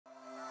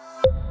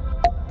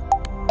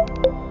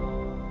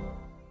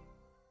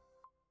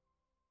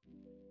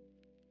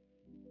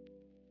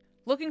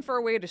Looking for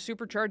a way to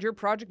supercharge your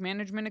project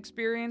management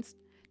experience?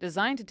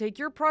 Designed to take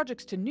your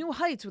projects to new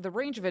heights with a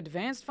range of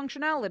advanced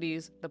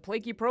functionalities, the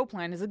Plaky PRO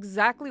plan is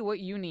exactly what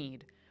you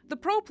need. The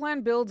Pro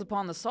plan builds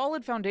upon the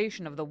solid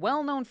foundation of the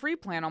well-known free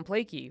plan on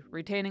Plaky,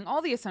 retaining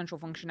all the essential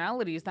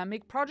functionalities that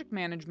make project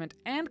management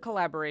and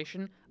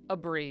collaboration a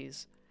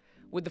breeze.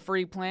 With the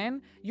free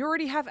plan, you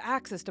already have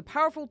access to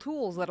powerful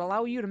tools that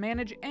allow you to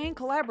manage and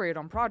collaborate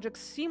on projects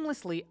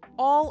seamlessly,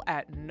 all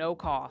at no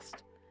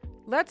cost.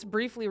 Let's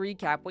briefly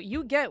recap what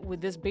you get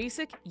with this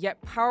basic yet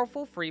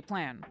powerful free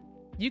plan.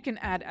 You can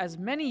add as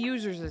many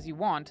users as you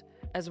want,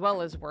 as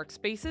well as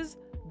workspaces,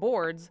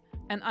 boards,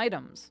 and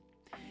items.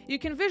 You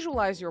can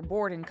visualize your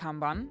board in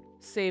Kanban,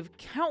 save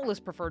countless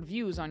preferred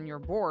views on your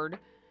board,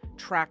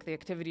 track the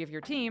activity of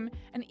your team,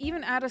 and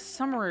even add a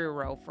summary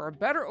row for a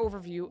better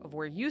overview of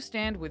where you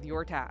stand with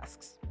your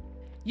tasks.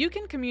 You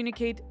can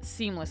communicate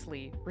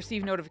seamlessly,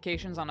 receive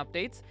notifications on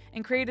updates,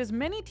 and create as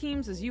many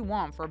teams as you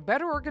want for a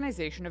better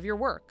organization of your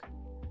work.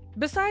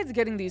 Besides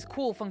getting these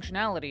cool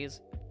functionalities,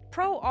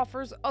 Pro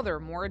offers other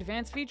more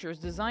advanced features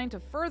designed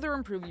to further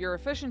improve your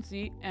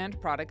efficiency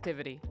and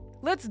productivity.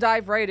 Let's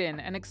dive right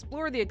in and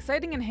explore the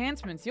exciting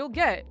enhancements you'll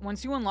get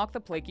once you unlock the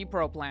Plaky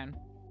PRO plan.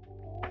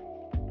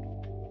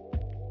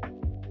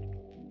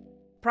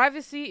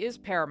 Privacy is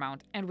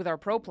paramount, and with our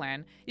Pro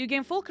plan, you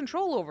gain full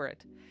control over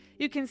it.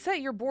 You can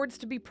set your boards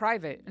to be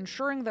private,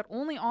 ensuring that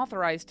only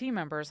authorized team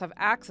members have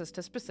access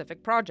to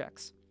specific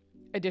projects.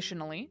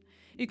 Additionally,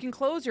 you can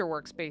close your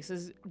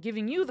workspaces,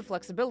 giving you the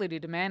flexibility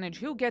to manage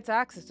who gets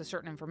access to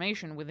certain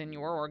information within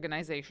your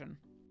organization.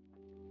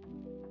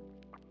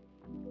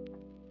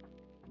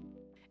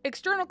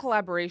 External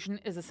collaboration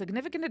is a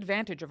significant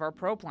advantage of our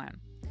Pro plan.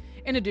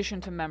 In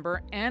addition to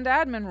member and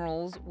admin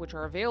roles, which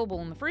are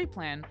available in the free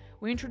plan,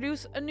 we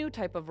introduce a new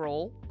type of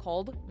role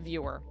called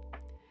Viewer.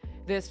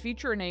 This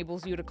feature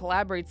enables you to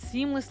collaborate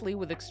seamlessly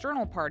with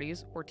external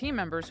parties or team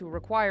members who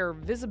require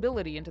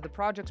visibility into the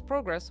project's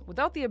progress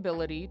without the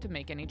ability to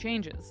make any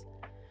changes.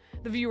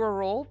 The Viewer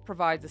role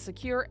provides a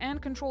secure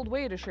and controlled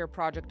way to share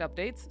project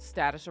updates,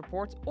 status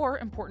reports, or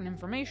important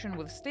information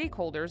with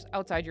stakeholders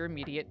outside your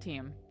immediate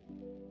team.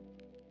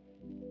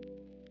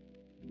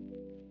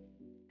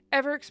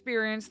 Ever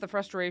experienced the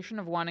frustration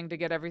of wanting to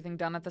get everything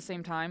done at the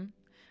same time?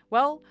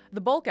 Well,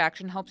 the bulk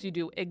action helps you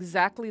do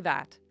exactly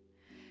that.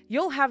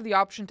 You'll have the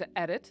option to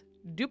edit,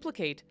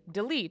 duplicate,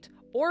 delete,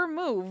 or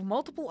move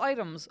multiple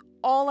items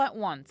all at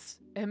once.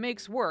 It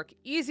makes work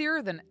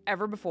easier than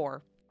ever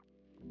before.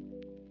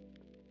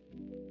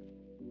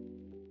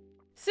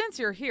 Since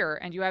you're here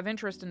and you have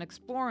interest in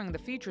exploring the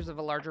features of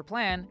a larger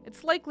plan,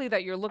 it's likely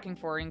that you're looking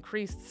for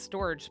increased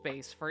storage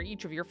space for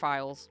each of your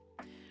files.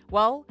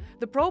 Well,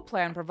 the Pro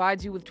plan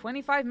provides you with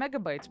 25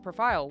 megabytes per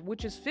file,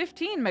 which is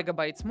 15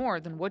 megabytes more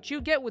than what you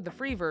get with the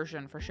free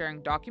version for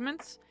sharing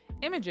documents,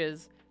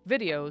 images,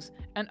 videos,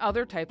 and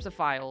other types of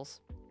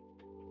files.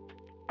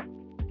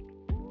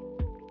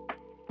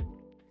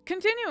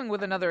 Continuing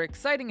with another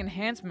exciting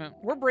enhancement,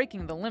 we're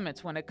breaking the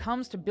limits when it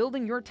comes to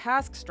building your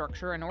task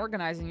structure and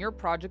organizing your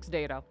project's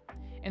data.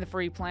 In the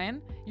free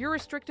plan, you're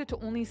restricted to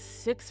only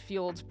 6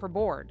 fields per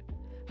board.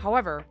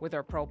 However, with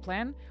our Pro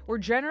plan, we're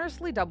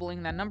generously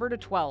doubling that number to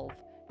 12.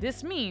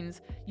 This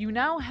means you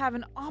now have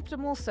an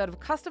optimal set of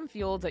custom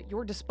fields at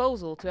your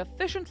disposal to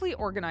efficiently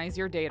organize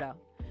your data.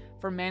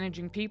 From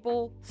managing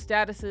people,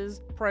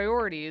 statuses,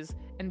 priorities,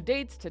 and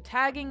dates to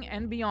tagging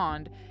and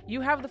beyond,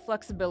 you have the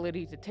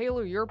flexibility to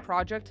tailor your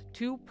project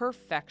to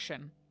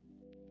perfection.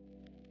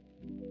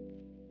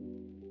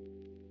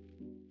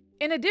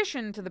 In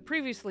addition to the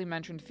previously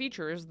mentioned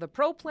features, the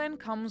Pro plan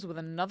comes with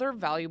another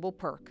valuable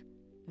perk: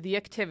 the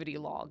activity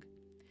log.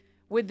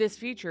 With this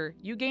feature,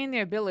 you gain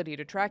the ability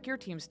to track your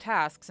team's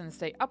tasks and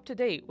stay up to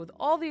date with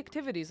all the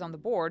activities on the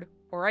board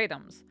or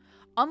items.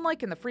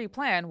 Unlike in the free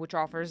plan, which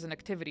offers an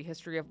activity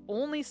history of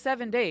only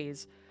 7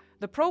 days,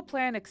 the Pro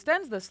plan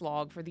extends this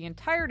log for the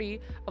entirety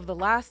of the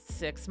last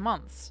 6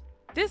 months.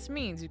 This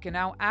means you can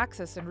now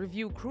access and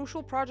review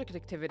crucial project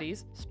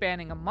activities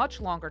spanning a much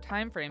longer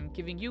time frame,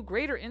 giving you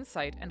greater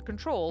insight and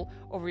control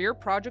over your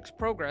project's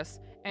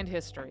progress and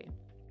history.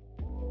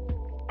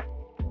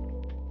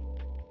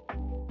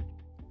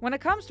 When it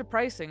comes to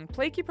pricing,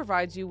 Plaky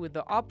provides you with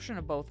the option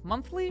of both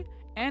monthly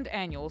and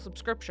annual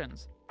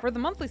subscriptions. For the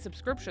monthly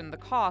subscription, the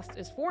cost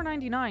is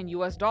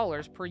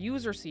 $4.99 per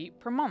user seat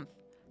per month.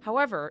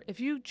 However, if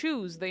you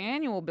choose the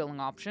annual billing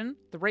option,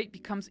 the rate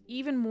becomes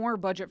even more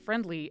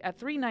budget-friendly at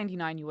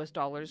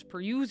 $3.99 per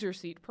user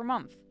seat per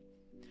month.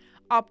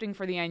 Opting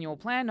for the annual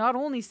plan not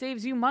only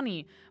saves you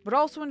money, but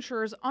also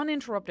ensures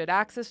uninterrupted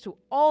access to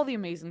all the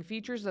amazing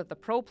features that the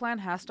Pro plan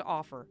has to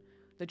offer.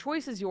 The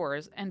choice is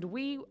yours, and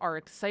we are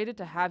excited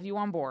to have you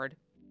on board.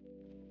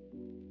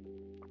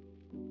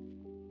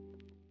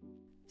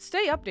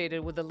 Stay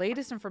updated with the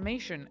latest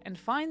information and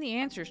find the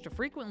answers to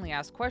frequently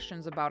asked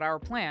questions about our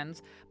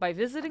plans by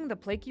visiting the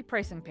Plaky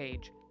pricing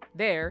page.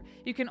 There,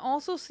 you can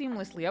also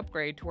seamlessly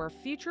upgrade to our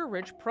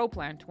feature-rich Pro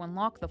plan to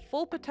unlock the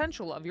full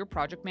potential of your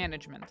project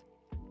management.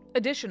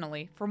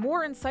 Additionally, for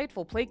more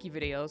insightful Plaky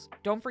videos,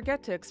 don't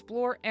forget to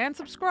explore and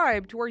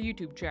subscribe to our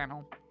YouTube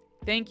channel.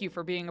 Thank you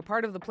for being a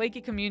part of the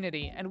Plaky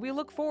community, and we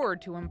look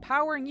forward to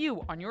empowering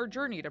you on your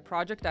journey to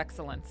project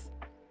excellence.